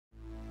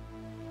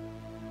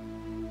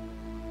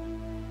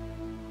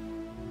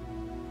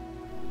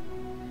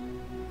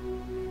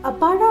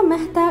Apara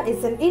Mehta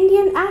is an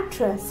Indian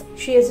actress.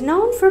 She is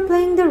known for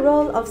playing the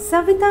role of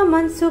Savita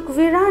Mansukh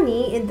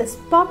Virani in the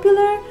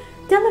popular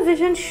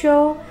television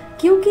show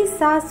Kyunki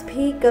Saas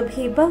Bhi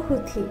Kabhi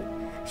Bahu Thi.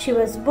 She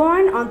was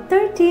born on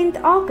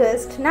 13th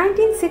August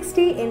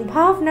 1960 in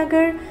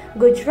Bhavnagar,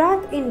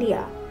 Gujarat,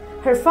 India.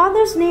 Her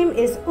father's name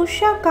is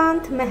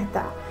Usshakant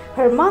Mehta.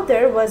 Her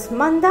mother was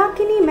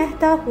Mandakini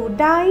Mehta, who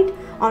died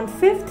on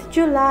 5th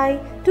July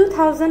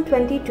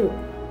 2022.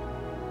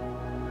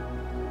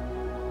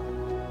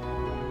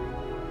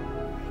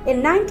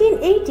 In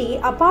 1980,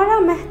 Apara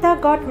Mehta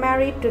got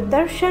married to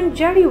Darshan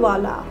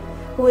Jariwala,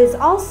 who is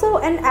also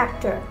an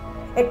actor.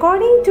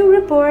 According to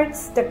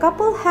reports, the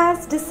couple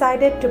has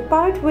decided to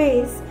part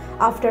ways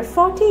after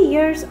 40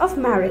 years of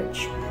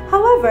marriage.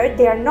 However,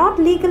 they are not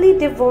legally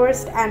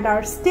divorced and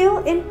are still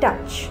in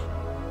touch.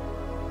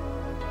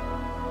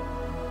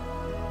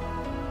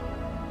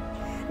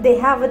 They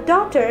have a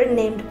daughter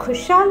named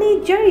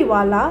Khushali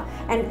Jariwala,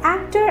 an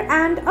actor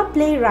and a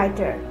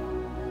playwriter.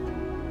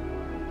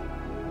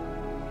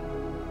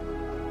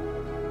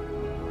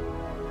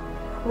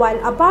 While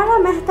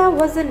Apara Mehta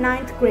was a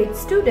 9th grade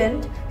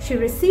student, she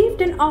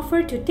received an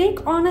offer to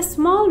take on a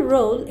small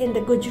role in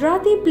the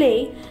Gujarati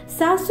play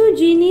Sasu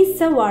Jini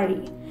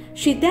Sawari.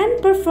 She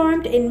then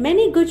performed in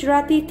many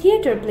Gujarati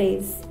theatre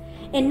plays.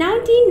 In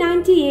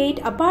 1998,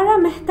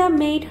 Apara Mehta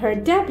made her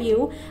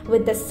debut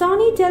with the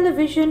Sony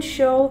television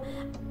show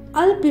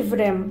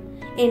Alpivrem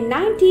in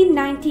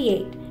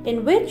 1998,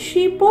 in which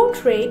she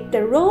portrayed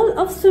the role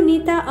of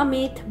Sunita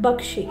Amit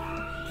Bakshi.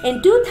 In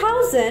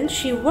 2000,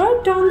 she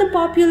worked on the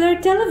popular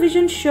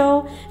television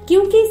show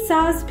Kyunki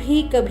Saas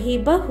Bhi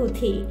Kabhi Bahu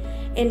Thi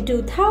in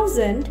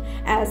 2000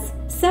 as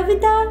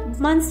Savita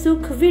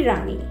Mansukh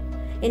Virani.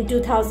 In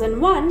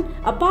 2001,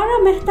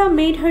 Apara Mehta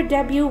made her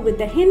debut with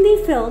the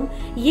Hindi film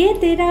Ye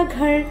Tera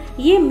Ghar,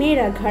 Ye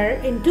Mera Ghar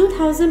in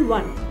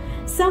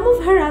 2001. Some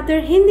of her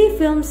other Hindi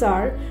films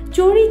are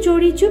Chori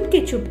Chori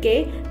Chupke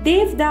Chupke,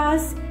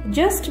 Devdas,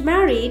 Just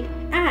Married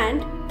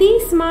and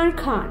Tees Maar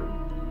Khan.